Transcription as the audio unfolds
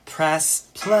press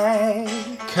play.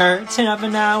 Curtain up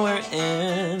an hour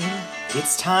in.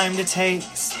 It's time to take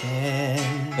a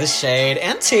spin. With shade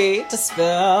and tea to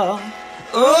spill.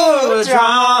 Ooh,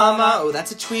 drama. Oh,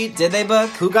 that's a tweet. Did they book?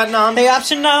 Who got nom? They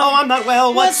option no. Oh, I'm not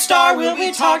well. What star will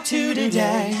we talk to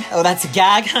today? Oh, that's a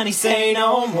gag, honey. Say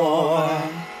no more.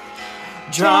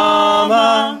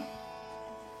 Drama.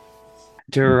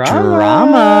 Drama.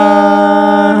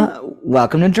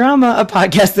 Welcome to Drama, a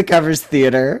podcast that covers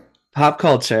theater, pop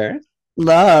culture,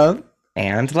 love,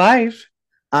 and life.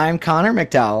 I'm Connor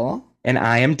McDowell. And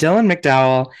I am Dylan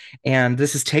MacDowell. And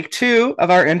this is take 2 of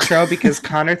our intro because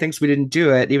Connor thinks we didn't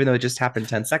do it, even though it just happened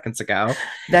 10 seconds ago.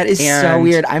 That is so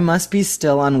weird. I must be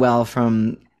still unwell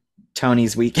from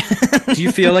Tony's weekend. Do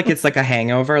you feel like it's like a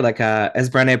hangover, like as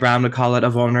Brené Brown would call it, a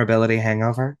vulnerability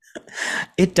hangover?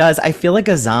 It does. I feel like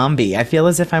a zombie. I feel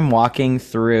as if I'm walking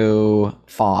through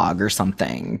fog or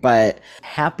something. But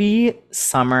happy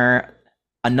summer.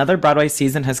 Another Broadway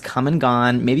season has come and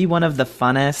gone. Maybe one of the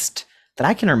funnest that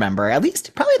I can remember, at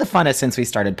least probably the funnest since we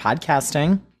started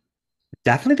podcasting.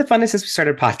 Definitely the funnest since we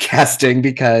started podcasting,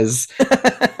 because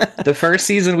the first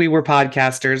season we were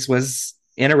podcasters was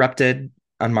interrupted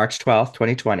on March 12th,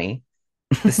 2020.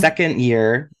 The second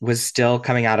year was still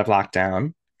coming out of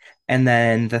lockdown. And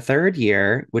then the third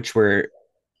year, which was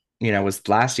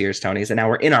last year's Tonys, and now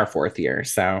we're in our 4th year.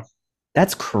 So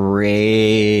that's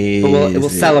crazy. But it will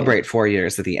celebrate 4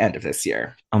 years at the end of this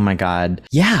year. Oh my God.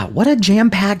 Yeah. What a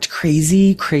jam-packed,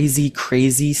 crazy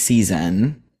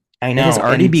season. I know. It has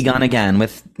already begun again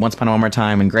with Once Upon a One More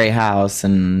Time and Grey House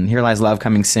and Here Lies Love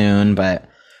coming soon. But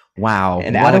wow.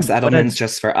 And Alex Edelman's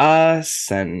Just for Us.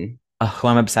 And who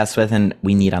I'm obsessed with and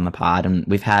we need on the pod. And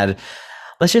we've had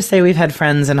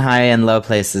friends in high and low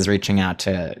places reaching out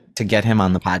to get him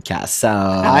on the podcast. So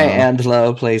high and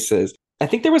low places. I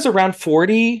think there was around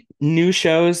 40 new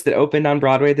shows that opened on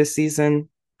Broadway this season,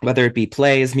 whether it be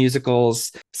plays,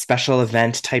 musicals, special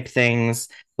event type things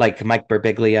like Mike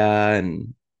Birbiglia.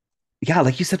 And yeah,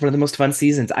 like you said, one of the most fun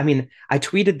seasons. I mean, I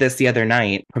tweeted this the other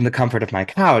night from the comfort of my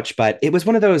couch, but it was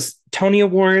one of those Tony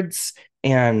Awards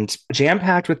and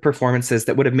jam-packed with performances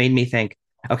that would have made me think,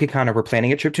 okay, Connor, we're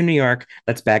planning a trip to New York.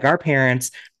 Let's beg our parents.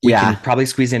 We can probably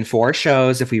squeeze in 4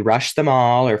 shows if we rush them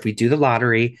all or if we do the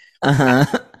lottery.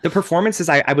 The performances,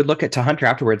 I would look at To Hunter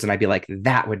afterwards and I'd be like,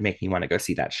 that would make me want to go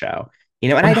see that show.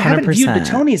 And I haven't viewed the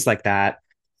Tonys like that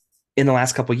in the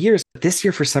last couple of years. But this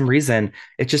year, for some reason,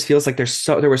 it just feels like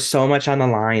there was so much on the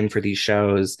line for these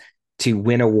shows to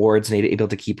win awards and able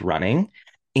to keep running.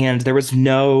 And there was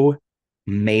no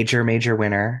major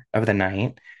winner of the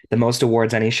night. The most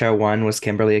awards any show won was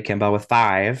Kimberly Akimbo with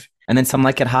 5. And then Some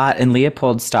Like It Hot and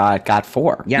Leopoldstadt got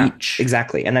 4 each.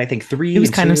 Exactly. And I think 3 it was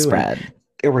kind of spread.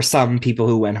 There were some people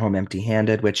who went home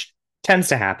empty-handed, which tends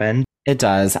to happen. It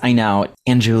does. I know.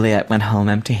 And Juliet went home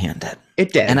empty-handed.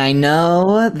 It did. And I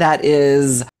know that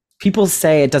is... People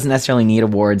say it doesn't necessarily need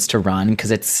awards to run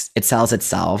because it sells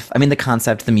itself. I mean, the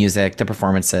concept, the music, the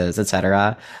performances,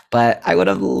 etc. But I would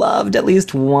have loved at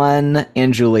least one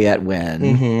and Juliet win.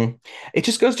 Mm-hmm. It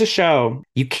just goes to show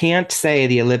you can't say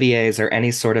the Oliviers are any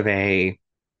sort of a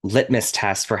litmus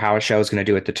test for how a show is going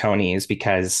to do at the Tonys,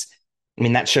 because I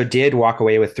mean, that show did walk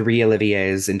away with 3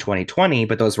 Oliviers in 2020,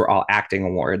 but those were all acting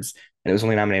awards. And it was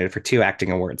only nominated for 2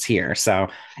 acting awards here. So,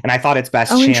 and I thought its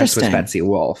best chance was Betsy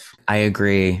Wolfe. I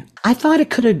agree. I thought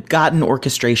it could have gotten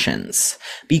orchestrations,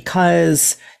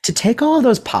 because to take all of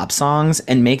those pop songs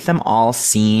and make them all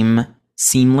seem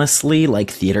seamlessly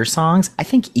like theater songs, I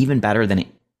think even better than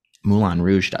Moulin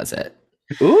Rouge does it.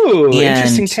 Ooh,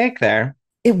 interesting take there.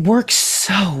 It works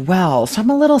so well. So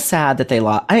I'm a little sad that they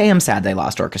lost. I am sad they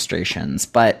lost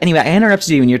orchestrations. But anyway, I interrupted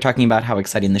you when you were talking about how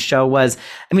exciting the show was.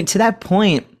 I mean, to that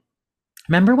point,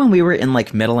 remember when we were in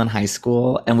like middle and high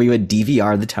school and we would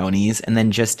DVR the Tonys and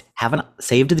then just have it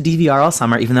saved to the DVR all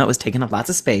summer, even though it was taking up lots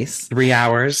of space. 3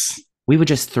 hours. We would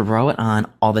just throw it on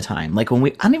all the time. Like I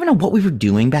don't even know what we were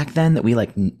doing back then that we like,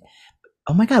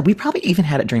 oh my God, we probably even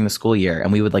had it during the school year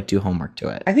and we would like do homework to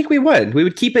it. I think we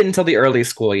would keep it until the early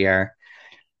school year.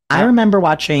 I remember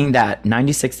watching that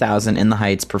 96,000 in the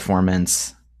Heights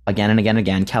performance again and again and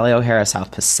again. Kelly O'Hara,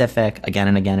 South Pacific, again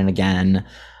and again and again.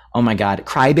 Oh my God,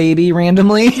 Crybaby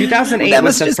randomly. 2008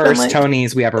 was the first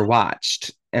Tonys we ever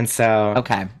watched. And so,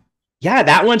 okay. Yeah,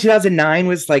 that one, 2009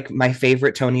 was like my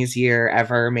favorite Tonys year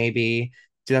ever, maybe.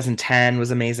 2010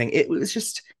 was amazing. It was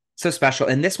just so special.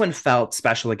 And this one felt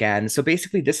special again. So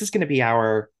basically, this is going to be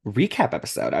our recap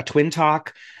episode, a twin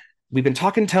talk. We've been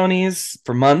talking Tonys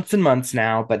for months and months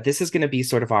now, but this is going to be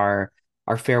sort of our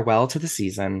farewell to the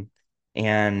season.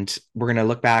 And we're going to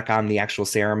look back on the actual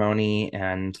ceremony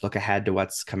and look ahead to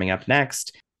what's coming up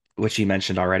next, which you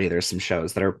mentioned already. There's some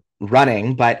shows that are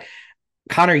running. But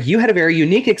Connor, you had a very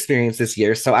unique experience this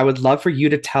year. So I would love for you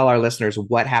to tell our listeners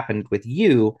what happened with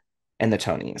you and the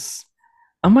Tonys.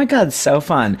 Oh my God, so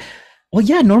fun. Well,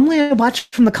 yeah, normally I watch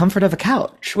from the comfort of a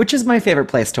couch, which is my favorite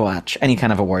place to watch any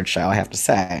kind of award show, I have to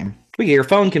say. Well, your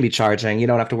phone can be charging. You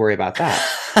don't have to worry about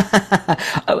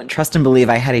that. Oh, and trust and believe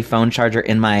I had a phone charger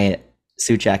in my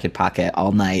suit jacket pocket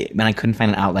all night, and I couldn't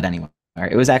find an outlet anywhere.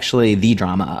 It was actually the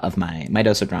drama of my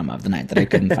dose of drama of the night that I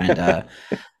couldn't find a.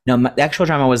 No, the actual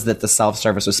drama was that the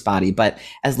self-service was spotty. But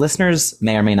as listeners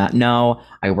may or may not know,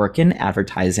 I work in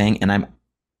advertising, and I'm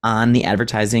on the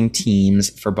advertising teams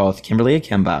for both Kimberly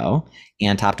Akimbo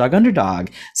and Top Dog Underdog.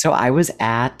 So I was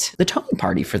at the Tony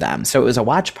party for them. So it was a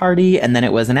watch party and then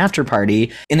it was an after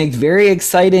party. In a very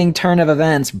exciting turn of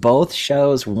events, both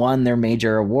shows won their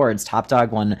major awards. Top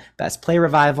Dog won Best Play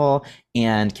Revival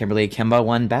and Kimberly Akimbo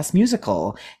won Best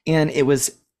Musical. And it was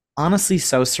honestly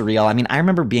so surreal. I mean, I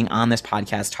remember being on this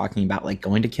podcast talking about like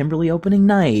going to Kimberly opening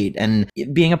night and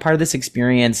being a part of this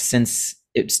experience since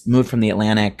it's moved from the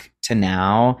Atlantic to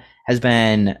now has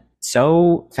been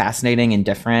so fascinating and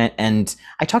different. And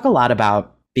I talk a lot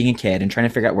about being a kid and trying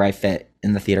to figure out where I fit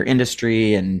in the theater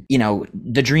industry and, you know,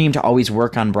 the dream to always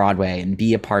work on Broadway and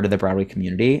be a part of the Broadway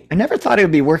community. I never thought I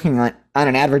would be working on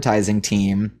an advertising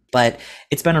team, but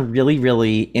it's been a really,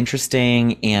 really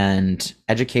interesting and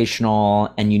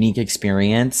educational and unique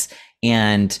experience.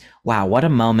 And wow, what a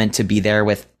moment to be there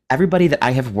with everybody that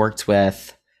I have worked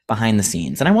with behind the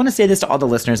scenes. And I want to say this to all the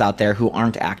listeners out there who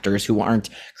aren't actors, who aren't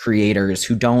creators,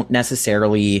 who don't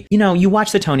necessarily, you know, you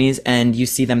watch the Tonys and you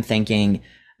see them thanking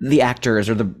the actors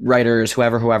or the writers,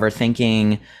 whoever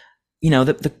thanking, you know,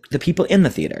 the people in the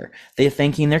theater. They're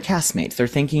thanking their castmates. They're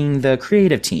thanking the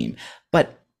creative team.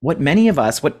 But what many of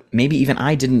us, what maybe even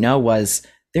I didn't know was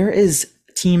there is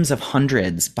teams of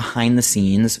hundreds behind the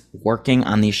scenes working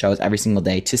on these shows every single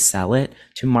day to sell it,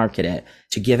 to market it,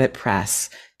 to give it press,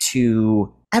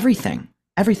 to everything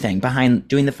behind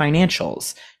doing the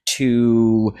financials,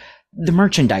 to the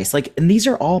merchandise, like, and these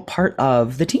are all part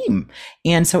of the team.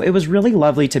 And so it was really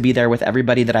lovely to be there with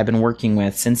everybody that I've been working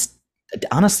with since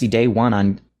honestly day one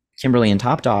on Kimberly and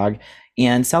Top Dog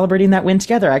and celebrating that win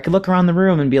together. I could look around the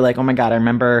room and be like, oh my God, I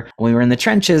remember when we were in the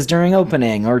trenches during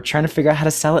opening or trying to figure out how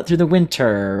to sell it through the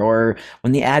winter or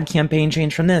when the ad campaign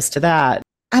changed from this to that.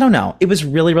 I don't know. It was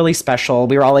really, really special.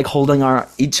 We were all like holding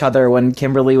each other when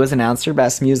Kimberly was announced her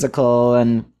Best Musical.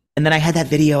 And then I had that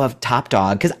video of Top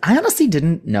Dog because I honestly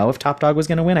didn't know if Top Dog was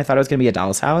going to win. I thought it was going to be a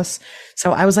Doll's House.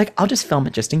 So I was like, I'll just film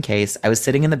it just in case. I was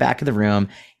sitting in the back of the room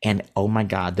and oh my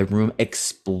God, the room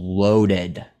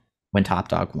exploded when Top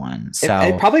Dog won. So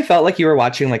it probably felt like you were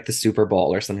watching like the Super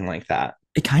Bowl or something like that.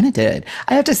 It kind of did.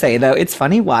 I have to say though, it's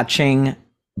funny watching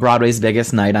Broadway's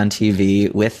biggest night on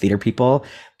TV with theater people,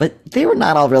 but they were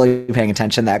not all really paying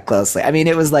attention that closely. I mean,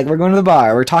 it was like, we're going to the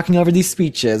bar, we're talking over these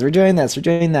speeches, we're doing this, we're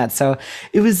doing that. So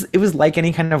it was like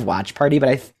any kind of watch party,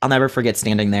 but I'll never forget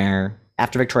standing there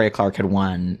after Victoria Clark had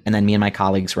won. And then me and my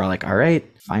colleagues were all like, all right,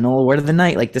 final award of the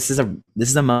night. Like this is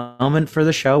a moment for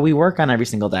the show we work on every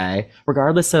single day,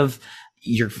 regardless of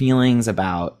your feelings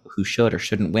about who should or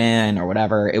shouldn't win or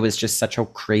whatever. It was just such a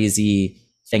crazy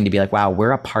thing to be like, wow,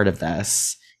 we're a part of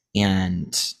this.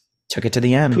 And took it to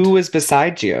the end. Who was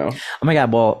beside you? Oh my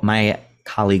God. Well, my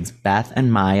colleagues Beth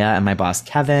and Maya and my boss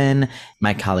Kevin,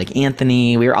 my colleague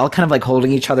Anthony, we were all kind of like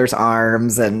holding each other's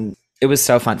arms and it was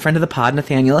so fun. Friend of the pod,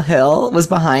 Nathaniel Hill, was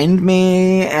behind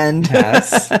me and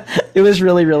yes. It was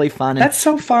really, really fun. That's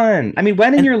so fun. I mean,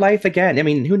 when in your life again? I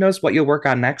mean, who knows what you'll work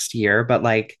on next year, but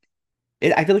like,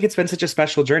 I feel like it's been such a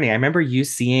special journey. I remember you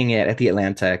seeing it at the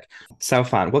Atlantic. So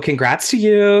fun. Well, congrats to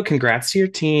you. Congrats to your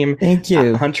team. Thank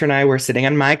you. Hunter and I were sitting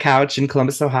on my couch in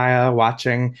Columbus, Ohio,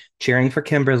 cheering for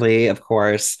Kimberly, of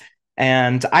course.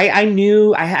 And I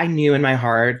knew in my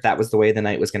heart that was the way the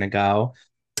night was going to go.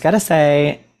 I gotta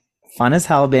say, fun as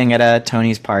hell being at a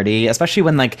Tony's party, especially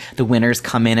when like the winners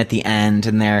come in at the end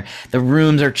and the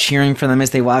rooms are cheering for them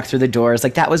as they walk through the doors.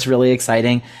 Like that was really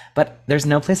exciting. But there's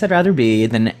no place I'd rather be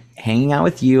than hanging out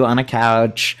with you on a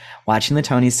couch, watching the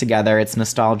Tonys together. It's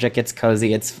nostalgic, it's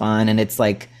cozy, it's fun, and it's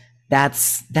like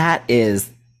that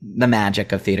is the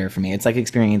magic of theater for me. It's like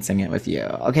experiencing it with you.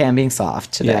 Okay, I'm being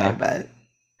soft today, but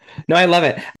no, I love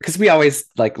it because we always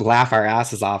like laugh our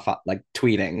asses off like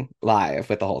tweeting live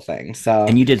with the whole thing. So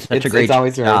and you did such a great job.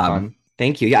 It's always really fun.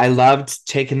 Thank you. Yeah, I loved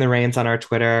taking the reins on our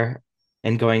Twitter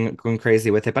and going crazy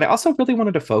with it. But I also really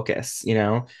wanted to focus. You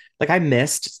know, like I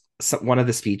missed one of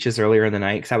the speeches earlier in the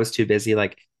night because I was too busy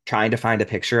like trying to find a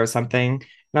picture of something. And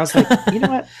I was like, you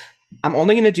know what? I'm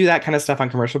only going to do that kind of stuff on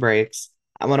commercial breaks.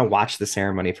 I want to watch the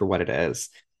ceremony for what it is.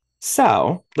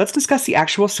 So let's discuss the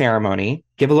actual ceremony,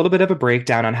 give a little bit of a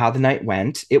breakdown on how the night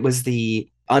went. It was the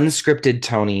unscripted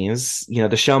Tonys.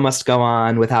 The show must go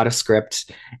on without a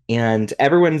script. And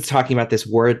everyone's talking about this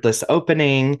wordless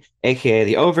opening, aka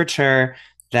the overture,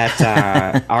 that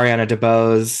Ariana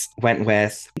DeBose went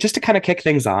with just to kind of kick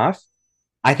things off.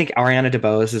 I think Ariana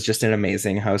DeBose is just an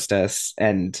amazing hostess,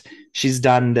 and she's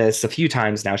done this a few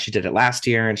times now. She did it last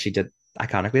year, and she did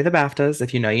iconically the BAFTAs.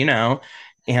 If you know, you know.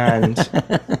 And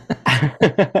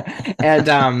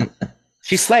and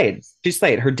she slayed. She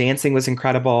slayed. Her dancing was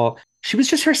incredible. She was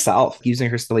just herself, using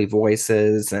her silly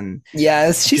voices and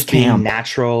Yes, she's just being camp.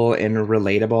 natural and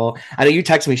relatable. I know you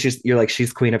texted me. You're like,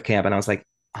 she's queen of camp, and I was like,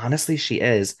 honestly, she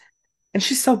is, and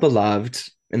she's so beloved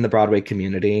in the Broadway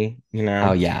community.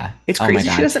 Oh yeah. It's Oh my crazy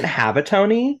she God. doesn't have a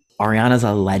Tony. Ariana's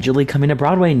allegedly coming to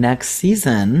Broadway next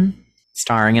season,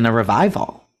 starring in a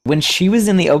revival. When she was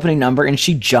in the opening number and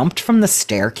she jumped from the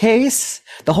staircase,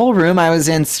 the whole room I was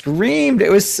in screamed. It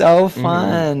was so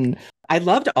fun. I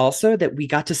loved also that we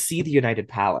got to see the United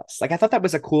Palace. Like, I thought that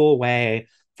was a cool way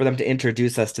for them to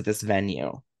introduce us to this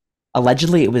venue.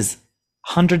 Allegedly, it was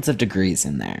hundreds of degrees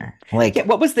in there. Like, Yeah,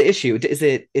 what was the issue? Is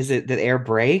it the air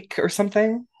break or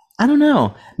something? I don't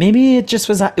know. Maybe it just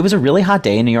was. It was a really hot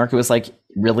day in New York. It was like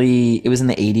really. It was in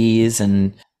the 80s,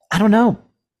 and I don't know.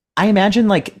 I imagine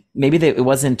like maybe it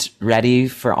wasn't ready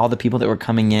for all the people that were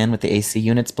coming in with the AC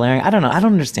units blaring. I don't know. I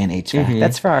don't understand HVAC.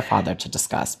 That's for our father to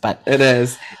discuss. But it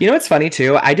is. What's funny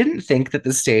too? I didn't think that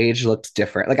the stage looked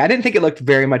different. Like, I didn't think it looked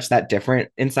very much that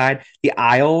different inside. The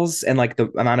aisles and like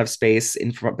the amount of space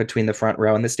in front between the front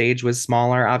row and the stage was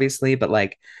smaller, obviously. But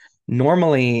like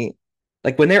normally,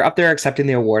 like when they're up there accepting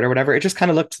the award or whatever, it just kind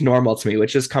of looked normal to me,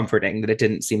 which is comforting that it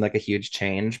didn't seem like a huge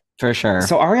change. for sure.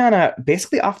 So Ariana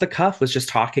basically off the cuff was just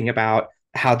talking about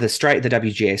how the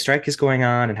WGA strike is going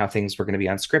on and how things were going to be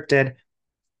unscripted,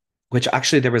 which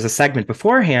actually there was a segment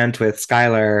beforehand with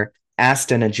Skylar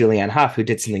Aston and Julianne Hough who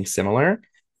did something similar.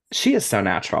 She is so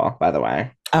natural, by the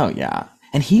way. Oh yeah.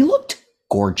 And he looked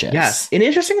gorgeous. Yes. An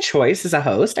interesting choice as a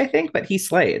host, I think, but he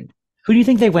slayed. Who do you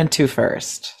think they went to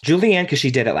first? Julianne, because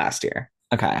she did it last year.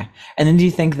 Okay. And then do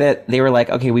you think that they were like,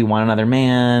 okay, we want another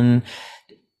man?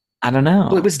 I don't know.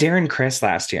 Well, it was Darren Criss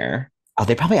last year. Oh,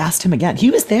 they probably asked him again.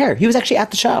 He was there. He was actually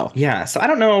at the show. Yeah. So I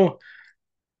don't know.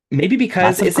 Maybe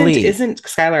because isn't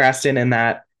Skylar Aston in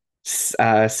that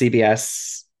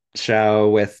CBS show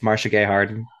with Marcia Gay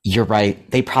Harden? You're right.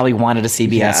 They probably wanted a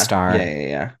CBS star.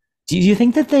 Yeah. Do you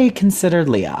think that they considered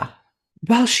Leah?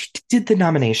 Well, she did the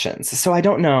nominations, so I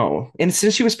don't know. And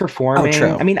since she was performing,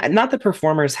 true. I mean, not that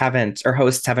performers haven't or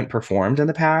hosts haven't performed in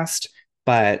the past,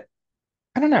 but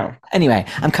I don't know. Anyway,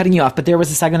 I'm cutting you off, but there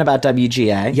was a segment about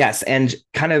WGA. Yes, and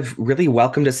kind of really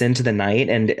welcomed us into the night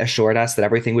and assured us that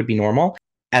everything would be normal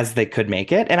as they could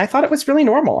make it. And I thought it was really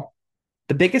normal.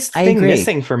 The biggest thing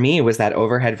missing for me was that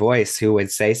overhead voice who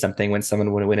would say something when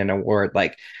someone would win an award.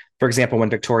 Like, for example, when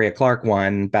Victoria Clark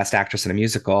won Best Actress in a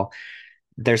Musical,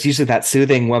 there's usually that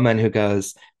soothing woman who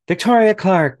goes, Victoria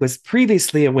Clark was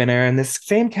previously a winner in this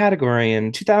same category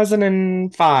in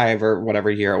 2005 or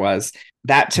whatever year it was.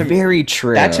 Very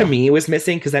true. That to me was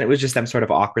missing because then it was just them sort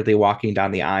of awkwardly walking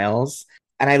down the aisles.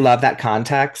 And I love that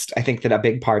context. I think that a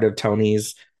big part of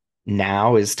Tony's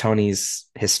now is Tony's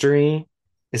history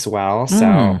as well.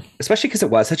 So, especially because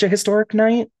it was such a historic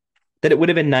night, that it would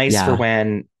have been nice for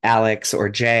when Alex or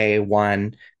Jay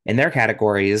won in their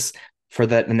categories for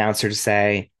the announcer to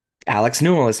say, Alex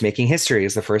Newell is making history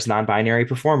as the first non-binary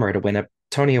performer to win a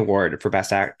Tony Award for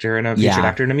Best Actor and a Featured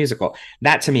Actor in a Musical.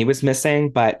 That to me was missing,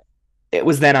 but it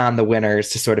was then on the winners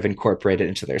to sort of incorporate it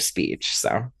into their speech.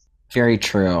 So very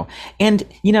true. And,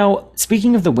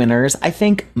 speaking of the winners, I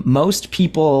think most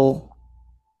people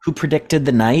who predicted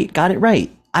the night got it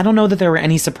right. I don't know that there were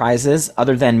any surprises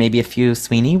other than maybe a few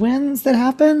Sweeney wins that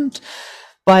happened,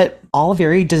 but all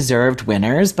very deserved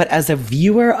winners. But as a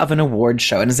viewer of an award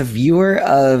show and as a viewer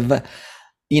of,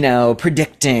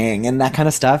 predicting and that kind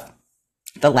of stuff,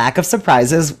 the lack of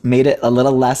surprises made it a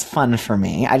little less fun for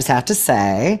me. I just have to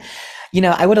say,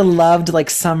 I would have loved like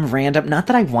some random, not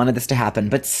that I wanted this to happen,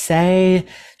 but say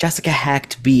Jessica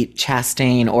Hecht beat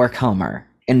Chastain or Comer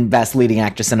in Best Leading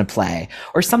Actress in a Play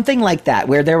or something like that,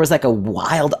 where there was like a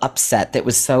wild upset that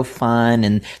was so fun.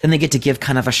 And then they get to give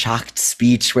kind of a shocked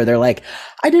speech where they're like,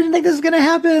 I didn't think this was going to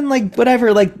happen. Like,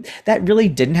 whatever. Like, that really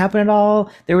didn't happen at all.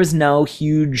 There was no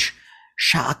huge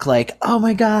shock, like, oh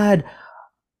my God,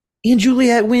 Anne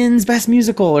Juliet wins Best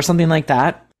Musical or something like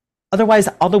that. Otherwise,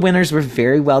 all the winners were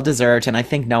very well deserved, and I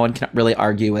think no one can really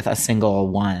argue with a single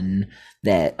one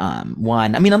that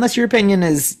won. I mean, unless your opinion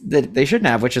is that they shouldn't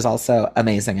have, which is also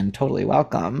amazing and totally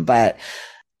welcome. But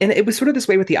And it was sort of this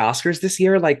way with the Oscars this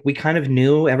year. Like we kind of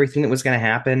knew everything that was going to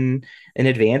happen in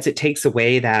advance. It takes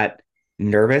away that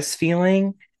nervous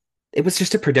feeling. It was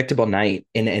just a predictable night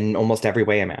in almost every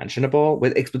way imaginable,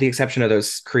 with the exception of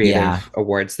those Yeah. creative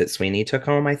awards that Sweeney took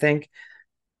home, I think.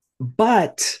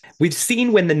 But we've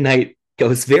seen when the night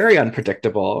goes very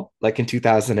unpredictable, like in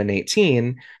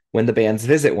 2018, when the band's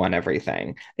visit won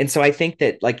everything. And so I think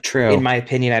that, like, in True. my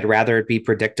opinion, I'd rather it be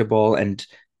predictable and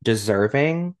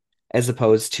deserving as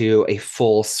opposed to a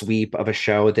full sweep of a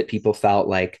show that people felt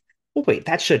like, well, wait,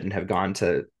 that shouldn't have gone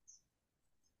to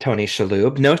Tony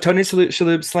Shalhoub. No Tony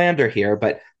Shalhoub slander here,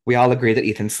 but we all agree that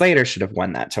Ethan Slater should have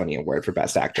won that Tony Award for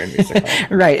Best Actor in Musical.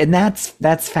 Right, and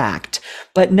that's fact.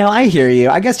 But no, I hear you.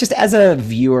 I guess just as a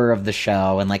viewer of the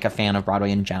show and like a fan of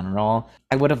Broadway in general,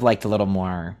 I would have liked a little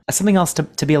more, something else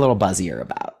to be a little buzzier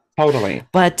about. Totally.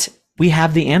 But we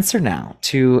have the answer now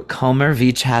to Comer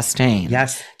v. Chastain.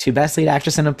 Yes. To Best Lead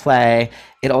Actress in a Play.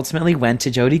 It ultimately went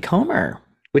to Jodie Comer.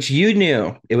 Which you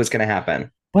knew it was going to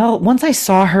happen. Well, once I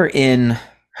saw her in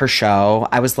her show,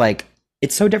 I was like,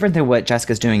 it's so different than what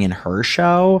Jessica's doing in her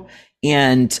show.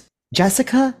 And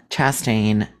Jessica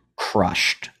Chastain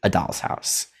crushed A Doll's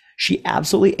House. She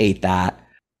absolutely ate that.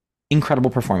 Incredible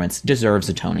performance. Deserves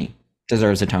a Tony.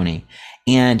 Deserves a Tony.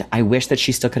 And I wish that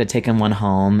she still could have taken one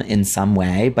home in some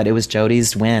way, but it was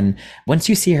Jodie's win. Once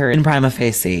you see her in prima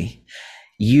facie,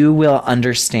 you will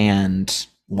understand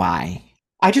why.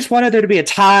 I just wanted there to be a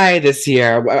tie this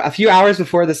year. A few hours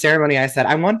before the ceremony, I said,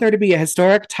 I want there to be a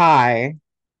historic tie.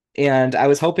 And I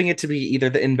was hoping it to be either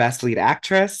in Best Lead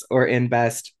Actress or in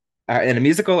a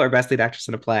musical or Best Lead Actress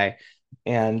in a Play.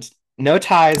 And no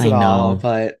ties at all,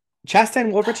 but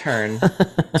Chastain will return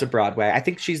to Broadway. I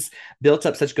think she's built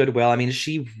up such goodwill. I mean,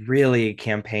 she really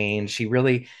campaigned. She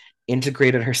really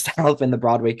integrated herself in the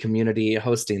Broadway community,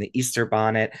 hosting the Easter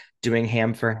Bonnet, doing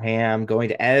Ham for Ham, going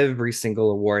to every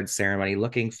single award ceremony,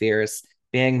 looking fierce,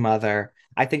 being Mother.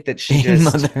 I think that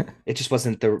it just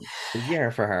wasn't the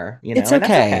year for her. You know, it's okay.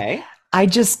 And that's okay. I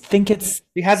just think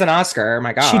she has an Oscar. Oh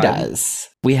my God. She does.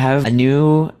 We have a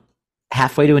new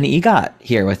halfway to an EGOT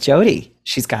here with Jodie.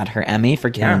 She's got her Emmy for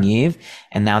Killing Eve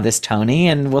and now this Tony,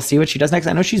 and we'll see what she does next.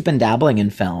 I know she's been dabbling in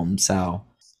film, so.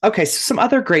 Okay, so some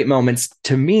other great moments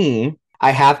to me,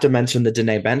 I have to mention the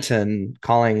Danae Benton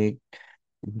calling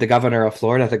the governor of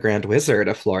Florida the Grand Wizard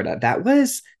of Florida. That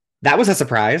was a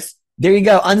surprise. There you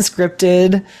go.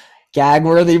 Unscripted,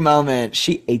 gag-worthy moment.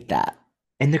 She ate that.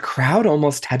 And the crowd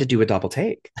almost had to do a double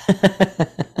take.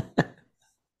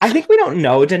 I think we don't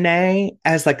know Danae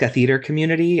as like a theater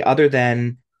community other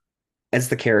than as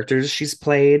the characters she's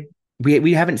played.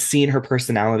 We haven't seen her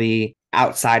personality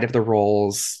outside of the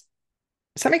roles.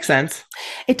 Does that make sense?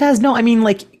 It does. No, I mean,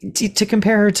 like to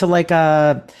compare her to like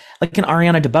an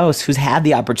Ariana DeBose who's had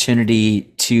the opportunity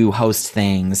to host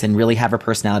things and really have her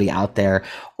personality out there,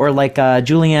 or like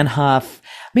Julianne Hough.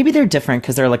 Maybe they're different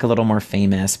because they're like a little more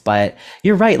famous, but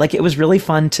you're right. Like it was really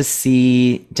fun to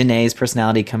see Danae's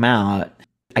personality come out.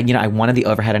 I wanted the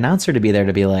overhead announcer to be there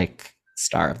to be like,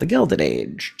 star of the Gilded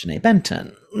Age, Danae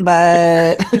Benton.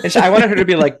 But I wanted her to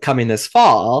be like, coming this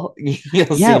fall.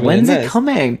 When's it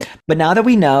coming? But now that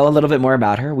we know a little bit more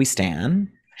about her, we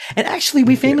stan. And actually,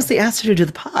 we famously asked her to do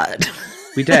the pod.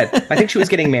 We did. I think she was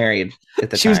getting married at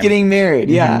the time. She was getting married,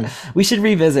 yeah. Mm-hmm. We should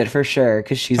revisit for sure,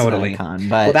 because she's an icon.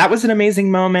 But well, that was an amazing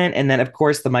moment. And then, of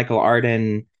course, the Michael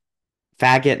Arden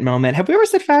faggot moment. Have we ever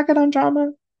said faggot on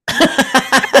drama?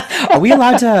 Are we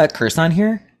allowed to curse on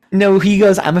here? No, he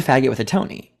goes, I'm a faggot with a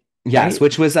Tony. Yes, right?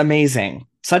 Which was amazing.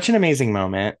 Such an amazing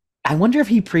moment. I wonder if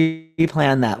he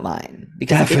pre-planned that line.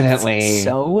 Because definitely. It's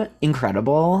so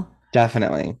incredible.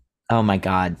 Definitely. Oh my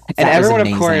God. And everyone,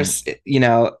 of course,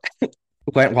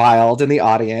 went wild in the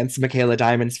audience. Michaela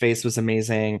Diamond's face was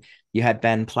amazing. You had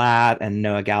Ben Platt and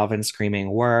Noah Galvin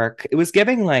screaming work. It was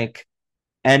giving like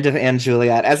end of Anne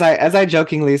Juliet. As I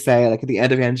jokingly say, like at the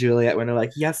end of Anne Juliet, when they're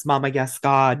like, yes, mama, yes,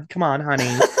 God, come on,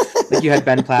 honey. Like you had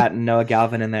Ben Platt and Noah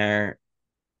Galvin in their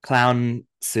clown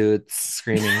suits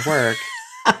screaming work.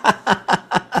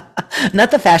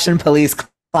 Not the fashion police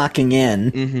clocking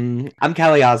in. Mm-hmm. I'm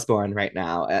Kelly Osbourne right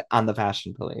now on the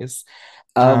Fashion Police.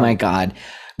 Oh my God.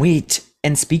 Wait.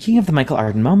 And speaking of the Michael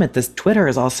Arden moment, this Twitter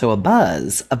is also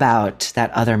abuzz about that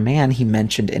other man he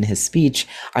mentioned in his speech.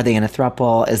 Are they in a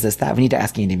throuple? Is this that? We need to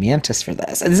ask Andy Mantis for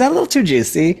this. Is that a little too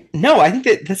juicy? No, I think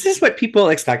that this is what people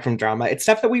expect from drama. It's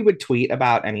stuff that we would tweet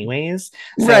about anyways.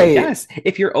 So, right. Yes,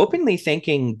 if you're openly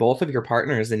thanking both of your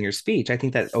partners in your speech, I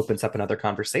think that opens up another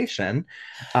conversation.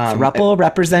 Throuple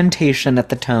representation at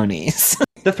the Tonys.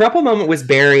 The throuple moment was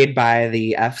buried by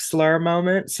the F slur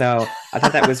moment. So I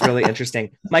thought that was really interesting.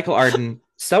 Michael Arden,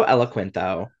 so eloquent,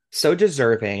 though. So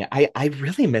deserving. I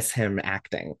really miss him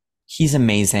acting. He's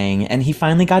amazing. And he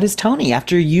finally got his Tony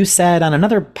after you said on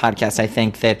another podcast, I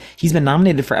think, that he's been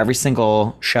nominated for every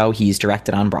single show he's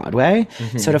directed on Broadway.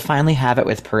 Mhm. So to finally have it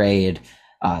with Parade,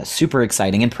 super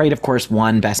exciting. And Parade, of course,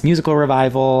 won Best Musical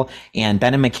Revival. And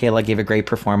Ben and Michaela gave a great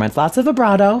performance. Lots of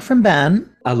vibrato from Ben.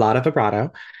 A lot of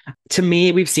vibrato. To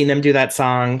me, we've seen them do that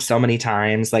song so many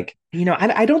times. Like,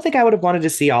 I don't think I would have wanted to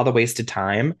see All the Wasted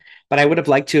Time, but I would have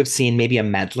liked to have seen maybe a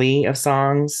medley of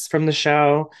songs from the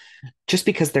show, just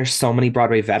because there's so many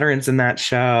Broadway veterans in that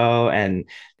show. And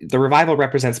the revival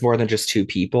represents more than just two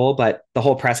people, but the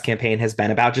whole press campaign has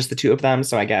been about just the two of them.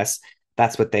 So I guess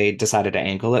that's what they decided to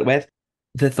angle it with.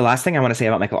 The last thing I want to say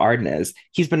about Michael Arden is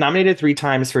he's been nominated 3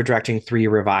 times for directing 3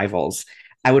 revivals.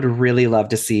 I would really love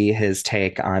to see his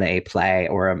take on a play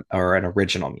or an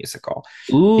original musical.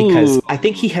 Ooh. Because I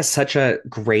think he has such a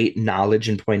great knowledge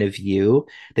and point of view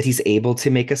that he's able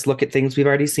to make us look at things we've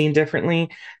already seen differently.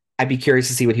 I'd be curious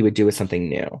to see what he would do with something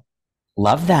new.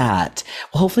 Love that.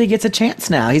 Well, hopefully he gets a chance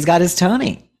now. He's got his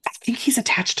Tony. I think he's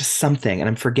attached to something, and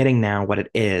I'm forgetting now what it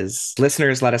is.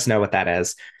 Listeners, let us know what that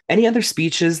is. Any other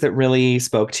speeches that really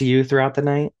spoke to you throughout the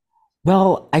night?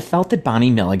 Well, I felt that Bonnie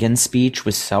Milligan's speech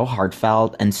was so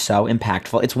heartfelt and so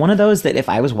impactful. It's one of those that if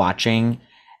I was watching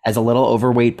as a little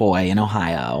overweight boy in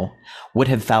Ohio, would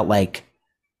have felt like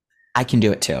I can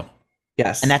do it too.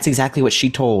 Yes. And that's exactly what she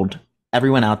told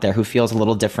everyone out there who feels a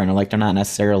little different or like they're not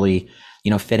necessarily,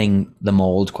 fitting the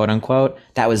mold, quote unquote.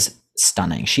 That was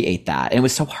stunning. She ate that. And it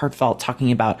was so heartfelt,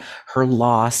 talking about her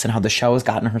loss and how the show has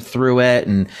gotten her through it.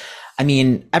 And I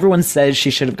mean, everyone says she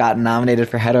should have gotten nominated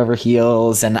for Head Over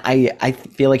Heels, and I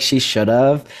feel like she should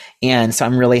have. And so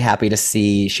I'm really happy to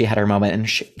see she had her moment,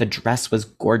 and the dress was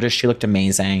gorgeous. She looked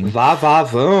amazing. Va va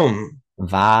voom.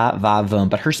 Va va voom.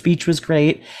 But her speech was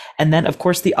great. And then, of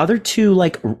course, the other two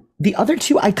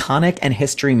iconic and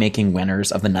history-making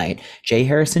winners of the night, J.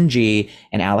 Harrison G.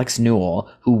 and Alex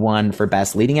Newell, who won for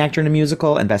Best Leading Actor in a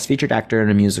Musical and Best Featured Actor in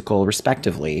a Musical,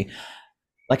 respectively,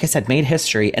 like I said, made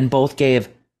history, and both gave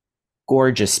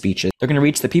gorgeous speeches. They're going to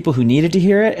reach the people who needed to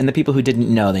hear it and the people who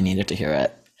didn't know they needed to hear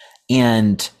it.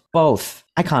 And both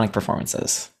iconic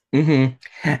performances.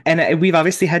 Mm-hmm. And we've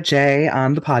obviously had Jay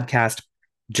on the podcast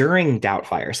during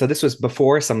Doubtfire. So this was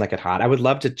before Some Like It Hot. I would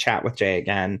love to chat with Jay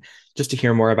again just to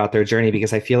hear more about their journey,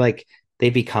 because I feel like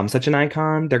they've become such an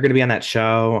icon. They're going to be on that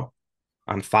show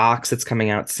on Fox. It's coming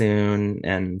out soon.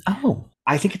 And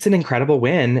I think it's an incredible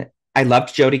win. I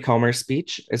loved Jodie Comer's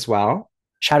speech as well.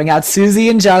 Shouting out Susie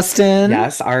and Justin.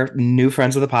 Yes, our new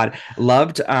friends of the pod.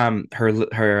 Loved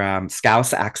her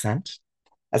Scouse accent,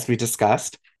 as we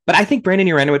discussed. But I think Brandon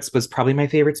Uranowitz was probably my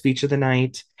favorite speech of the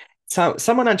night. So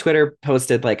someone on Twitter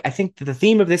posted, I think the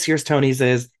theme of this year's Tonys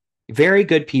is very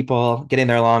good people getting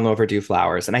their long overdue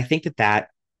flowers. And I think that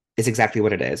is exactly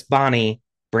what it is. Bonnie,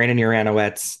 Brandon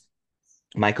Uranowitz,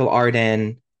 Michael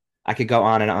Arden. I could go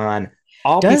on and on.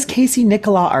 Does Casey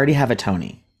Nicholaw already have a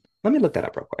Tony? Let me look that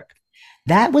up real quick.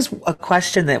 That was a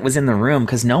question that was in the room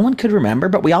because no one could remember,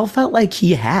 but we all felt like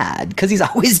he had, because he's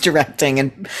always directing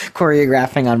and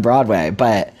choreographing on Broadway.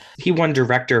 But he won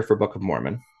director for Book of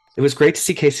Mormon. It was great to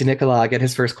see Casey Nicholaw get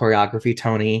his first choreography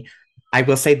Tony. I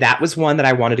will say that was one that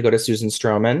I wanted to go to Susan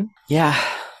Stroman. Yeah.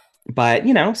 But,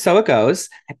 so it goes.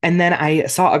 And then I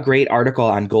saw a great article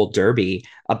on Gold Derby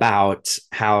about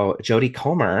how Jodie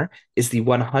Comer is the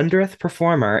 100th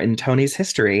performer in Tony's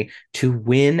history to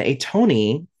win a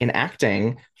Tony in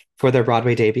acting for their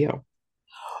Broadway debut.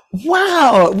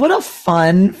 Wow, what a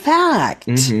fun fact.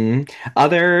 Mm-hmm.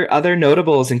 Other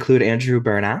notables include Andrew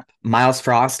Burnap, Miles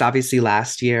Frost, obviously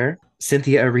last year,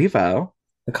 Cynthia Erivo.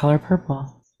 The Color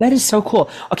Purple. That is so cool.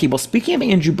 Okay, well, speaking of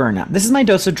Andrew Burnap, this is my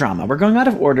dose of drama. We're going out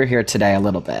of order here today a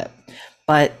little bit.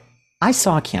 But I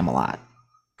saw Camelot.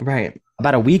 Right.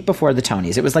 About a week before the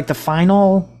Tonys. It was like the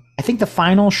final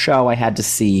show I had to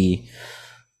see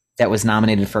that was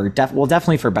nominated for,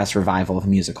 definitely for Best Revival of a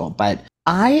Musical. But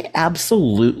I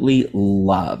absolutely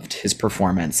loved his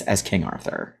performance as King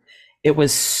Arthur. It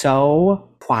was so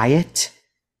quiet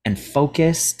and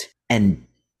focused and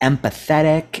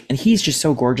empathetic, and he's just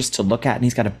so gorgeous to look at, and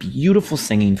he's got a beautiful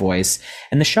singing voice.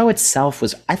 And the show itself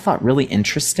was, I thought, really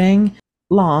interesting.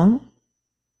 Long,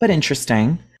 but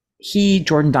interesting.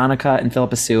 Jordan Donica, and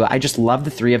Philippa Sue, I just love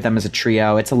the three of them as a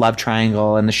trio. It's a love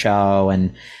triangle in the show,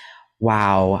 and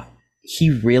wow, he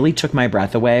really took my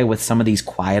breath away with some of these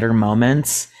quieter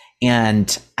moments.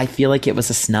 And I feel like it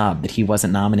was a snub that he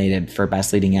wasn't nominated for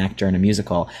Best Leading Actor in a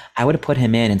Musical. I would have put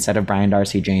him in instead of Brian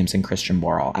Darcy James and Christian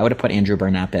Borle. I would have put Andrew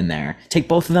Burnap in there. Take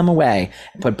both of them away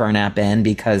and put Burnap in,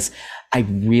 because I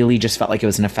really just felt like it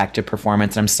was an effective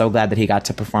performance. And I'm so glad that he got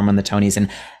to perform on the Tonys. And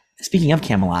Speaking of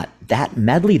Camelot, that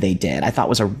medley they did, I thought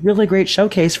was a really great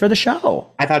showcase for the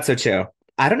show. I thought so too.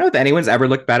 I don't know if anyone's ever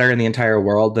looked better in the entire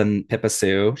world than Pippa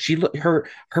Sue.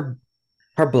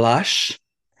 Her blush,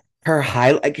 her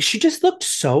highlight, like, she just looked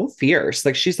so fierce.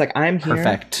 Like she's like,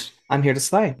 Perfect. I'm here to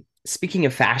slay. Speaking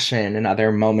of fashion and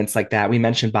other moments like that, we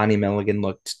mentioned Bonnie Milligan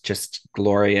looked just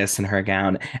glorious in her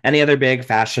gown. Any other big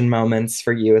fashion moments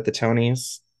for you at the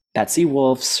Tonys? Betsy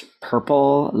Wolf's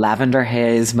purple lavender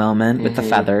haze moment with the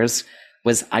feathers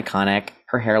was iconic.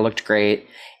 Her hair looked great.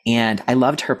 And I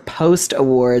loved her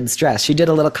post-awards dress. She did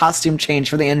a little costume change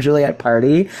for the Anne Juliet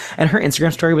party. And her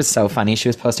Instagram story was so funny. She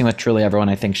was posting with truly everyone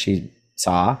I think she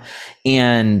saw.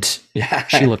 And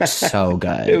she looked so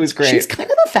good. It was great. She's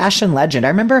kind of a fashion legend. I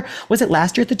remember, was it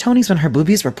last year at the Tonys when her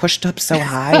boobies were pushed up so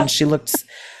high and she looked...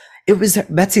 It was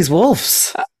Betsy's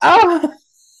Wolf's. Oh,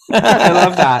 I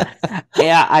love that.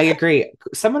 Yeah, I agree.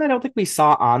 Someone I don't think we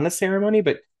saw on the ceremony,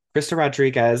 but Krista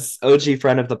Rodriguez, OG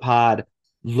friend of the pod,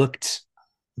 looked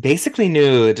basically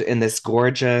nude in this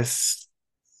gorgeous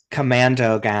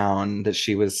commando gown that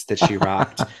she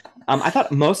rocked. I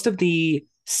thought most of the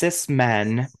cis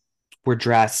men were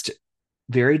dressed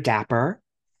very dapper.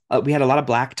 We had a lot of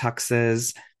black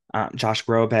tuxes. Josh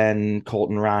Groban,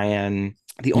 Colton Ryan.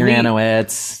 The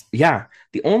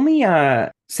only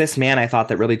cis man I thought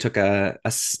that really took a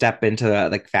step into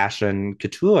like fashion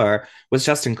couture was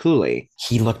Justin Cooley.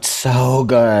 He looked so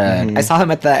good. I saw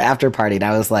him at the after party and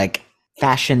I was like,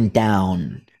 fashion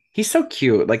down. He's so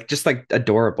cute, like just like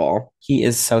adorable. He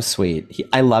is so sweet.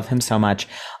 I love him so much.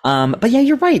 But yeah,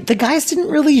 you're right. The guys didn't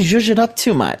really zhuzh it up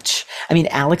too much. I mean,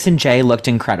 Alex and Jay looked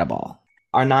incredible.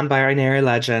 Our non-binary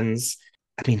legends.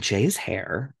 I mean, Jay's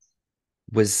hair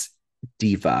was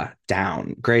diva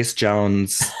down. Grace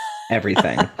Jones,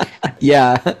 everything.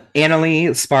 Yeah.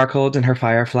 Annalie sparkled in her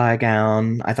firefly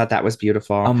gown. I thought that was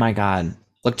beautiful. Oh my God.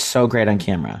 Looked so great on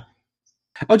camera.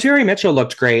 Oh, Jerry Mitchell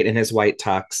looked great in his white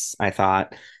tux, I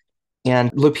thought.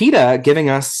 And Lupita giving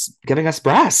us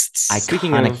breasts.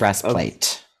 Iconic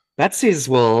breastplate. Betsy's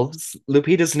Wolves,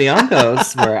 Lupita's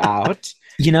Nyong'os were out.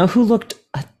 You know who looked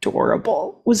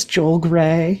adorable was Joel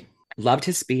Grey. Loved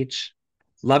his speech.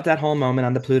 Loved that whole moment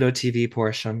on the Pluto TV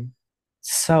portion.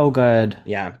 So good.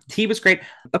 Yeah, he was great.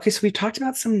 Okay, so we've talked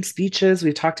about some speeches.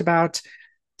 We've talked about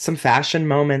some fashion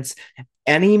moments.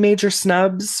 Any major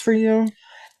snubs for you?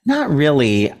 Not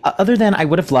really. Other than I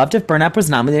would have loved if Burnap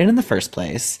was nominated in the first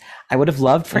place. I would have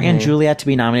loved for Anne Juliet to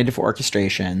be nominated for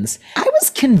orchestrations. I was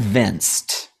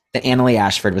convinced that Annaleigh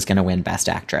Ashford was going to win Best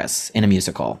Actress in a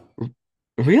musical.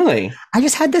 Really? I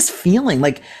just had this feeling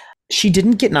like she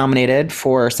didn't get nominated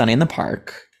for Sunny in the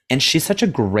Park. And she's such a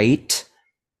great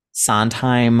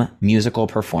Sondheim musical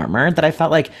performer that I felt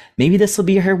like maybe this will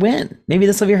be her win. Maybe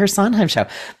this will be her Sondheim show.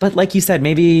 But like you said,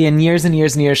 maybe in years and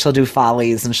years and years, she'll do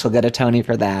Follies and she'll get a Tony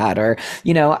for that. Or,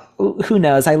 you know, who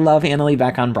knows? I love Annaleigh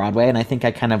back on Broadway. And I think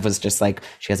I kind of was just like,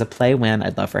 she has a play win.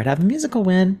 I'd love for her to have a musical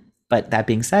win. But that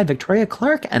being said, Victoria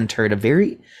Clark entered a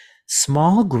very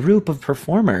small group of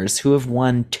performers who have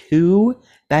won 2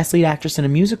 Best Lead Actress in a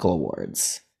Musical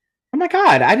awards. Oh my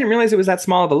God. I didn't realize it was that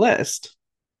small of a list.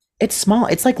 It's small.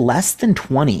 It's like less than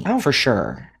 20 for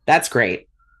sure. That's great.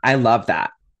 I love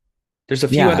that. There's a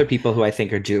few other people who I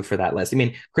think are due for that list. I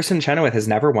mean, Kristen Chenoweth has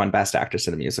never won Best Actress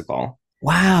in a Musical.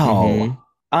 Wow.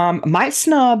 My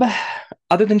snub,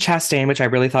 other than Chastain, which I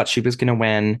really thought she was going to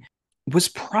win, was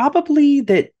probably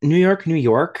that New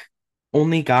York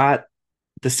only got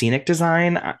the scenic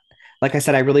design. Like I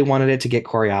said, I really wanted it to get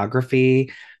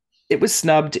choreography. It was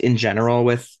snubbed in general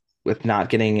with not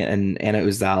getting an Anna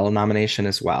Uzel nomination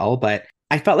as well. But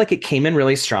I felt like it came in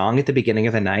really strong at the beginning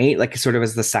of the night, like sort of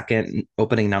as the second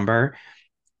opening number.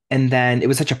 And then it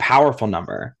was such a powerful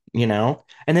number, you know?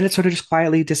 And then it sort of just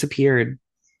quietly disappeared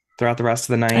throughout the rest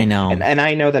of the night. I know. And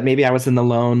I know that maybe I was in the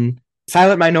lone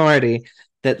silent minority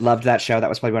that loved that show. That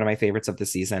was probably one of my favorites of the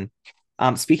season.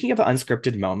 Speaking of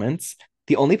unscripted moments,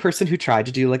 the only person who tried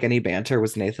to do like any banter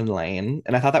was Nathan Lane.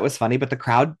 And I thought that was funny, but the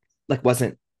crowd like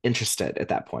wasn't interested at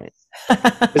that point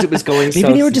because it was going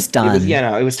maybe they were just done.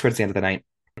 It was towards the end of the night.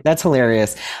 That's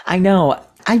hilarious. I know.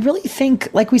 I really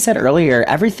think, like we said earlier,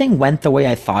 everything went the way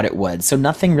I thought it would. So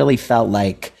nothing really felt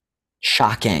like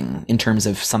shocking in terms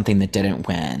of something that didn't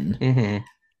win.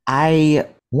 I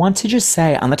want to just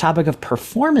say on the topic of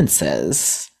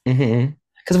performances,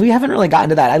 because we haven't really gotten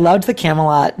to that. I loved the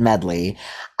Camelot medley.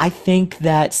 I think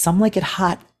that Some Like It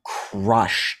Hot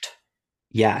crushed.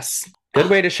 Yes. Good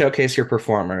way to showcase your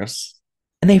performers.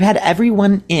 And they've had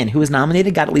everyone in who was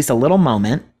nominated got at least a little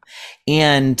moment.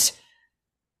 And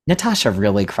Natasha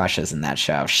really crushes in that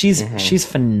show. She's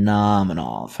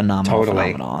phenomenal,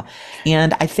 Totally. phenomenal.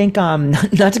 And I think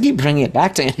not to keep bringing it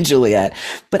back to Aunt Juliet,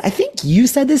 but I think you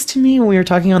said this to me when we were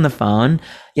talking on the phone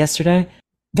yesterday.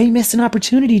 They missed an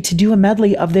opportunity to do a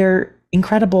medley of their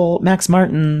incredible Max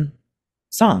Martin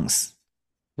songs.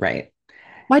 Right.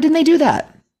 Why didn't they do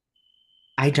that?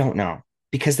 I don't know.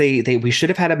 Because we should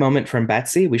have had a moment from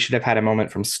Betsy. We should have had a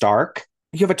moment from Stark.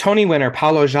 You have a Tony winner,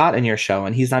 Paulo Jot, in your show,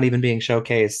 and he's not even being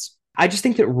showcased. I just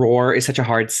think that roar is such a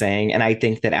hard saying. And I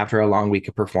think that after a long week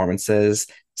of performances,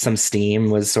 some steam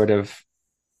was sort of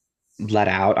let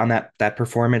out on that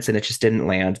performance, and it just didn't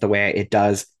land the way it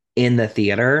does in the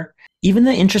theater. Even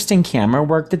the interesting camera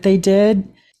work that they did,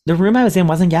 the room I was in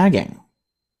wasn't gagging.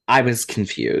 I was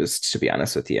confused, to be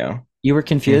honest with you. You were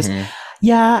confused? Mhm.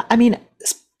 Yeah, I mean,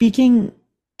 speaking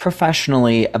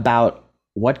professionally about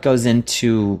what goes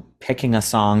into picking a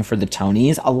song for the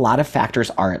Tonys, a lot of factors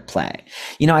are at play.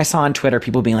 You know, I saw on Twitter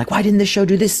people being like, why didn't this show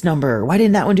do this number? Why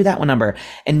didn't that one do that one number?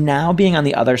 And now being on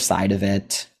the other side of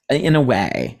it, in a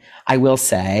way, I will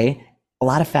say a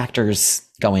lot of factors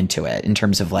go into it in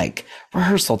terms of like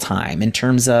rehearsal time, in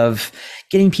terms of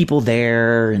getting people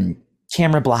there and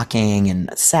camera blocking and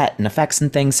set and effects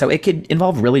and things. So it could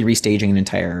involve really restaging an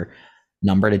entire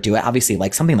number to do it. Obviously,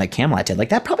 like something like Camelot did, like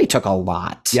that probably took a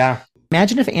lot. Yeah.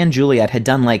 Imagine if Anne Juliet had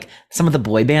done like some of the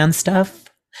boy band stuff,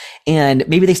 and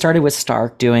maybe they started with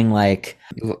Stark doing like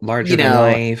larger than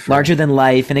life, larger than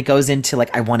life, and it goes into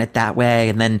like I Want It That Way,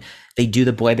 and then they do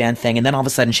the boy band thing, and then all of a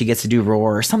sudden she gets to do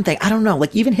Roar or something. I don't know.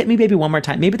 Like even Hit Me Baby One More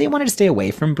Time. Maybe they wanted to stay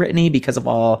away from Britney because of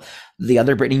all the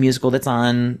other Britney musical that's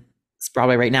on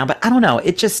Broadway right now. But I don't know.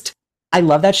 It just, I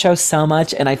love that show so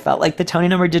much, and I felt like the Tony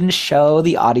number didn't show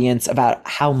the audience about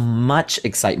how much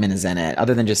excitement is in it,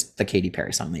 other than just the Katy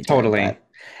Perry song they did. Totally. But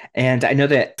and I know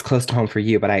that it's close to home for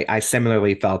you, but I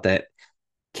similarly felt that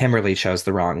Kimberly chose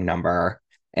the wrong number,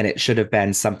 and it should have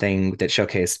been something that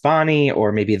showcased Bonnie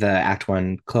or maybe the Act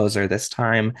One closer this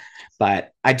time.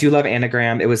 But I do love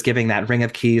Anagram. It was giving that Ring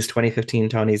of Keys 2015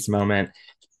 Tonys moment,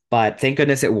 but thank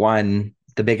goodness it won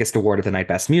the biggest award of the night,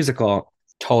 Best Musical.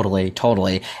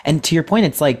 Totally. And to your point,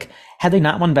 it's like, had they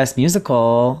not won Best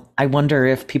Musical, I wonder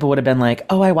if people would have been like,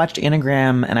 oh, I watched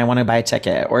Anagram and I want to buy a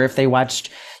ticket. Or if they watched,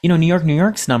 New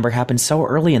York's number happened so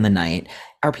early in the night.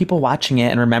 Are people watching it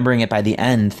and remembering it by the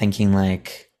end thinking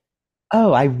like,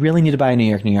 oh, I really need to buy a New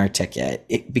York ticket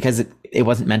because it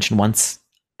wasn't mentioned once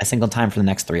a single time for the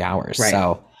next 3 hours. Right.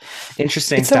 So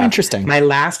interesting it's stuff. so interesting. My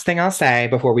last thing I'll say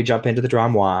before we jump into the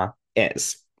drama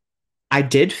is I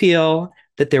did feel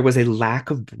that there was a lack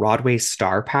of Broadway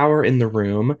star power in the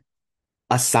room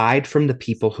aside from the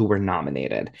people who were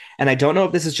nominated. And I don't know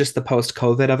if this is just the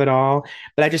post-COVID of it all,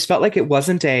 but I just felt like it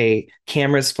wasn't a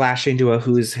cameras flashing to a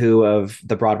who's who of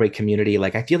the Broadway community.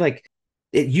 Like, I feel like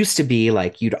it used to be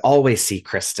like you'd always see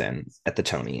Kristen at the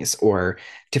Tonys or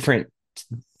different,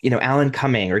 Alan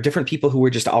Cumming or different people who were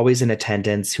just always in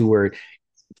attendance, who were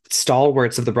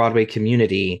stalwarts of the Broadway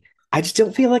community. I just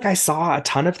don't feel like I saw a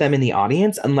ton of them in the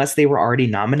audience unless they were already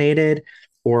nominated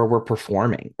or were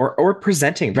performing or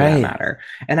presenting for that matter.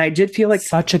 And I did feel like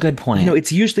such a good point.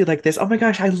 It's usually like this. Oh my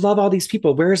gosh, I love all these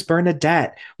people. Where is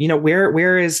Bernadette?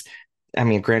 Where is, I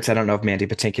mean, granted, I don't know if Mandy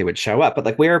Patinkin would show up, but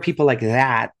like, where are people like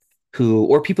that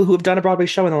or people who have done a Broadway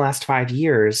show in the last 5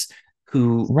 years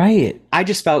who, I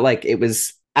just felt like it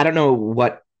was, I don't know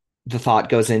what the thought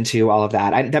goes into all of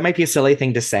that. That might be a silly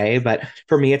thing to say, but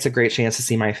for me, it's a great chance to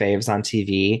see my faves on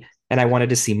TV. And I wanted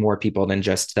to see more people than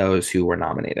just those who were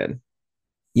nominated.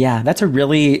 Yeah, that's a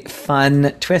really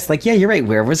fun twist. Like, yeah, you're right.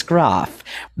 Where was Groff?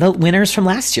 The winners from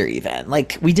last year, even.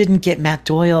 Like, we didn't get Matt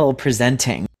Doyle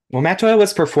presenting. Well, Matt Doyle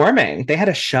was performing. They had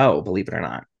a show, believe it or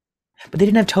not. But they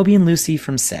didn't have Toby and Lucy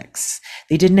from Six.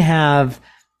 They didn't have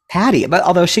Patty, but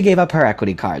although she gave up her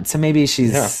equity card, so maybe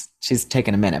she's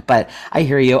taken a minute. But I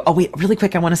hear you. Oh, wait, really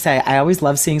quick, I want to say, I always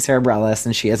love seeing Sarah Bareilles,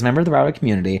 and she is a member of the Broadway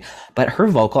community, but her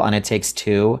vocal on It Takes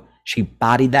Two, she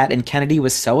bodied that, and Kennedy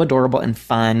was so adorable and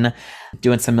fun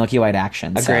doing some Milky White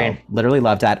action. Agreed. So literally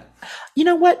loved that. You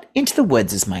know what? Into the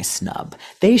Woods is my snub.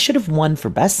 They should have won for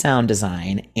Best Sound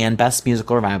Design and Best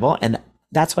Musical Revival, and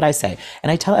that's what I say. And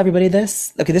I tell everybody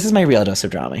this. Okay, this is my real dose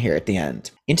of drama here at the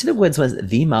end. Into the Woods was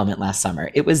the moment last summer.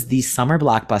 It was the summer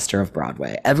blockbuster of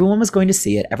Broadway. Everyone was going to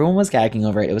see it. Everyone was gagging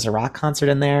over it. It was a rock concert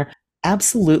in there.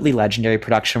 Absolutely legendary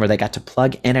production where they got to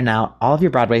plug in and out all of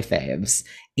your Broadway faves.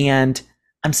 And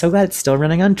I'm so glad it's still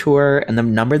running on tour, and the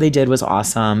number they did was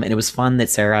awesome, and it was fun that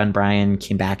Sarah and Brian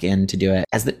came back in to do it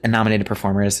as the nominated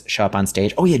performers show up on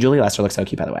stage. Oh yeah, Julie Lester looks so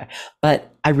cute, by the way.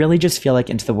 But I really just feel like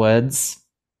Into the Woods,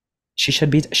 she should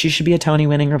be a Tony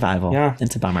winning revival. Yeah,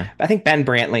 it's a bummer. I think Ben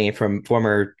Brantley,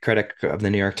 former critic of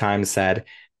the New York Times, said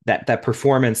that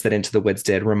performance that Into the Woods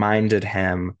did reminded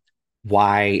him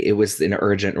why it was an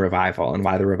urgent revival and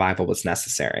why the revival was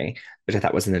necessary, which I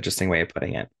thought was an interesting way of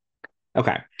putting it.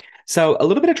 Okay. So a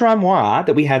little bit of drama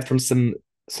that we had from some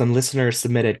listeners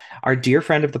submitted. Our dear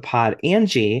friend of the pod,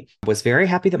 Angie, was very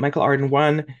happy that Michael Arden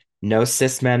won. No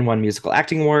cis men won musical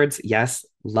acting awards. Yes,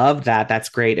 love that. That's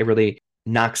great. It really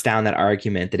knocks down that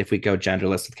argument that if we go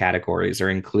genderless with categories or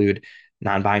include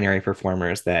non-binary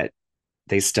performers, that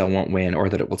they still won't win or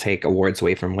that it will take awards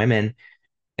away from women.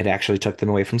 It actually took them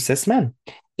away from cis men.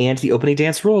 And the opening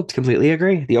dance ruled. Completely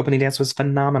agree. The opening dance was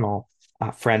phenomenal.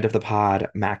 Friend of the pod,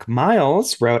 Mac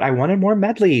Miles, wrote, I wanted more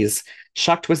medleys.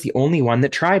 Shucked was the only one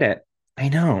that tried it. I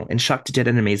know. And Shucked did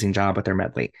an amazing job with their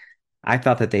medley. I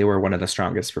felt that they were one of the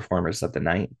strongest performances of the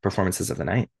night.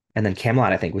 And then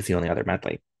Camelot, I think, was the only other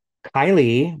medley.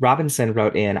 Kylie Robinson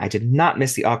wrote in, I did not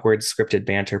miss the awkward scripted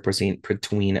banter between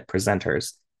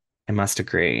presenters. I must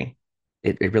agree.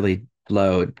 It really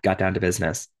flowed, got down to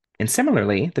business. And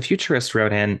similarly, the Futurist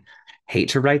wrote in, hate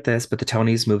to write this, but the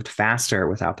Tonys moved faster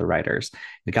without the writers.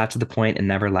 It got to the point and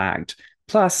never lagged.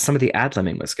 Plus, some of the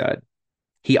ad-libbing was good.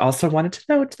 He also wanted to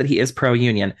note that he is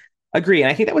pro-union. Agree.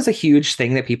 And I think that was a huge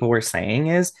thing that people were saying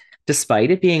is,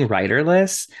 despite it being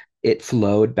writerless, it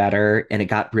flowed better and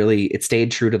it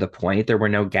stayed true to the point. There were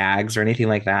no gags or anything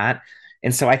like that.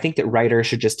 And so I think that writers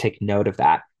should just take note of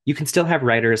that. You can still have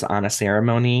writers on a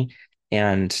ceremony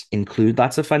and include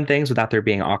lots of fun things without there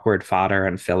being awkward fodder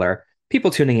and filler. People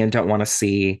tuning in don't want to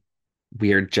see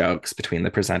weird jokes between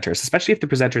the presenters, especially if the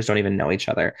presenters don't even know each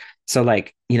other. So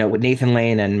like, with Nathan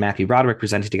Lane and Matthew Broderick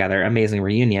presenting together, amazing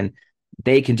reunion,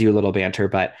 they can do a little banter,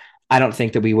 but I don't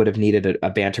think that we would have needed a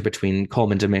banter between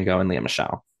Coleman Domingo and Leah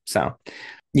Michelle. So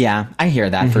yeah, I hear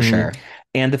that for sure.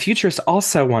 And the Futurist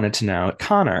also wanted to know,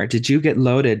 Connor, did you get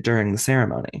loaded during the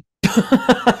ceremony?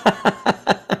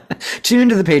 Tune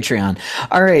to the Patreon.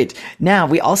 All right. Now,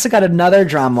 we also got another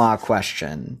drama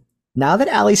question. Now that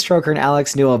Ali Stroker and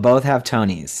Alex Newell both have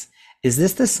Tonys, is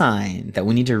this the sign that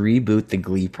we need to reboot the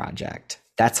Glee project?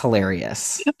 That's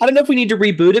hilarious. I don't know if we need to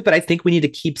reboot it, but I think we need to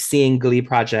keep seeing Glee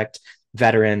project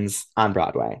veterans on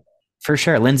Broadway. For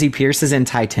sure. Lindsay Pierce is in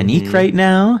Titanic right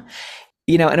now.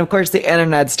 And of course the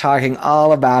internet's talking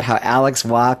all about how Alex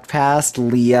walked past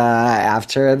Leah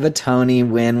after the Tony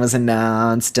win was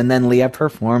announced, and then Leah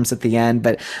performs at the end.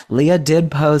 But Leah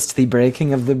did post the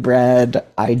breaking of the bread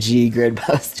IG grid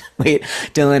post. Wait,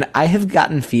 Dylan, I have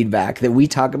gotten feedback that we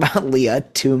talk about Leah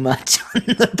too much on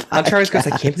the podcast. Charles goes,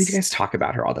 I can't believe you guys talk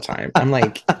about her all the time. I'm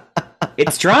like,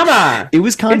 it's drama. It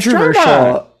was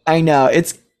controversial. I know.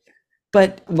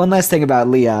 But one last thing about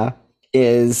Leah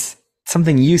is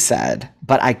something you said,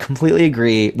 but I completely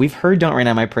agree. We've heard Don't Rain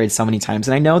on My Parade so many times,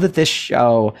 and I know that this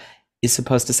show is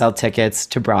supposed to sell tickets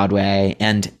to Broadway,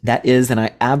 and that is an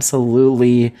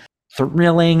absolutely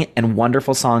thrilling and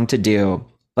wonderful song to do.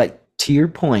 But to your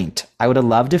point, I would have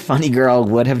loved if Funny Girl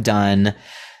would have done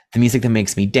The Music That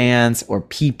Makes Me Dance or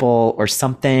People or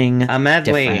something a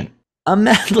medley. Different. A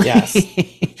medley. Yes.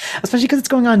 Especially because it's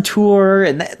going on tour.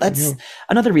 And that's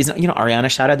another reason, Ariana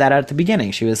shouted that out at the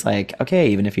beginning. She was like, okay,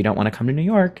 even if you don't want to come to New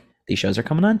York, these shows are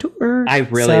coming on tour. I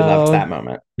really loved that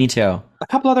moment. Me too. A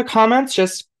couple other comments,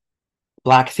 just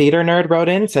Black Theater Nerd wrote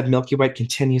in, said Milky White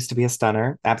continues to be a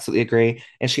stunner. Absolutely agree.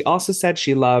 And she also said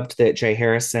she loved that Jay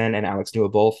Harrison and Alex Newell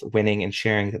both winning and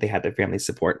sharing that they had their family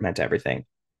support meant everything.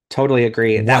 Totally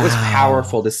agree. Wow. That was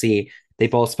powerful to see. They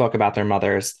both spoke about their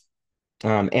mothers.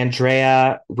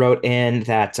 Andrea wrote in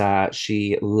that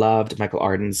she loved Michael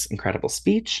Arden's incredible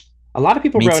speech. A lot of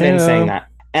people wrote in saying that.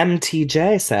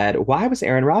 MTJ said, why was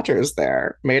Aaron Rodgers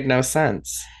there? Made no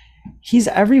sense. He's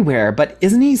everywhere, but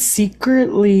isn't he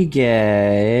secretly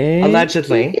gay?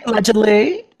 Allegedly. And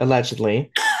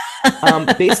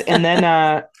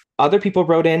then other people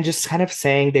wrote in just kind of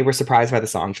saying they were surprised by the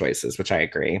song choices, which I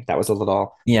agree. That was a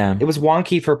little... Yeah. It was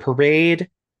wonky for Parade,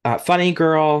 Funny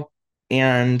Girl,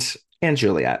 and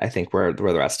Juliet, I think, were the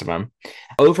rest of them.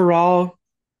 Overall,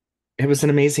 it was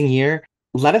an amazing year.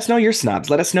 Let us know your snubs.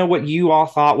 Let us know what you all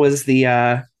thought was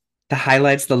the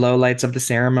highlights, the lowlights of the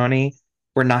ceremony.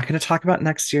 We're not going to talk about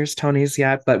next year's Tonys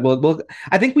yet, but we'll.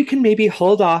 I think we can maybe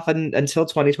hold off until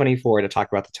 2024 to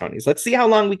talk about the Tonys. Let's see how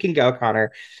long we can go,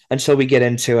 Connor, until we get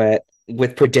into it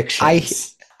with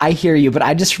predictions. I hear you, but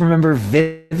I just remember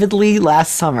vividly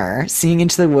last summer seeing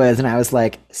Into the Woods, and I was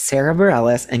like, Sarah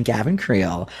Bareilles and Gavin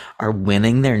Creel are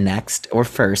winning their next or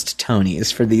first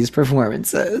Tonys for these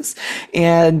performances.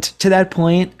 And to that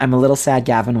point, I'm a little sad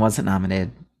Gavin wasn't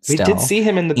nominated. We did see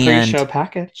him in the pre-show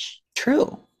package.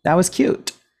 True. That was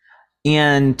cute.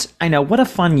 And I know, what a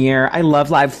fun year. I love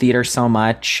live theater so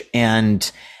much,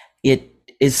 and it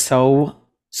is so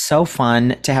so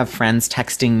fun to have friends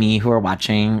texting me who are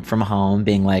watching from home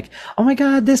being like, oh my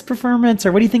God, this performance,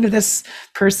 or what do you think of this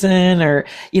person? Or,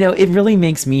 it really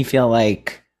makes me feel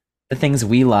like the things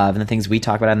we love and the things we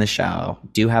talk about on the show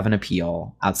do have an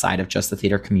appeal outside of just the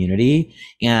theater community.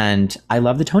 And I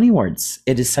love the Tony Awards.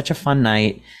 It is such a fun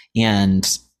night.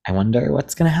 And I wonder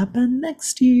what's going to happen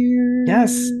next year.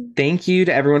 Yes. Thank you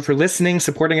to everyone for listening,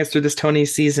 supporting us through this Tony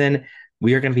season.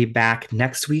 We are going to be back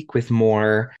next week with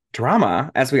more drama,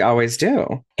 as we always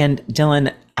do. And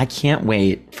Dylan, I can't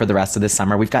wait for the rest of this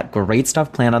summer. We've got great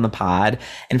stuff planned on the pod.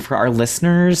 And for our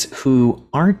listeners who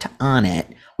aren't on it,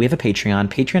 we have a Patreon,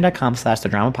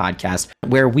 patreon.com/thedramapodcast,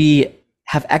 where we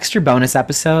have extra bonus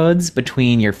episodes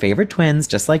between your favorite twins,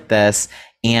 just like this.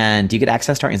 And you get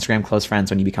access to our Instagram close friends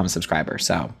when you become a subscriber.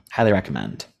 So highly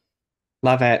recommend.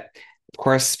 Love it. Of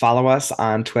course, follow us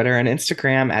on Twitter and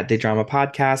Instagram at The Drama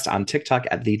Podcast, on TikTok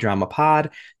at The Drama Pod.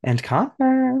 And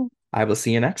Connor, I will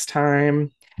see you next time.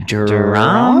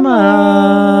 Drama.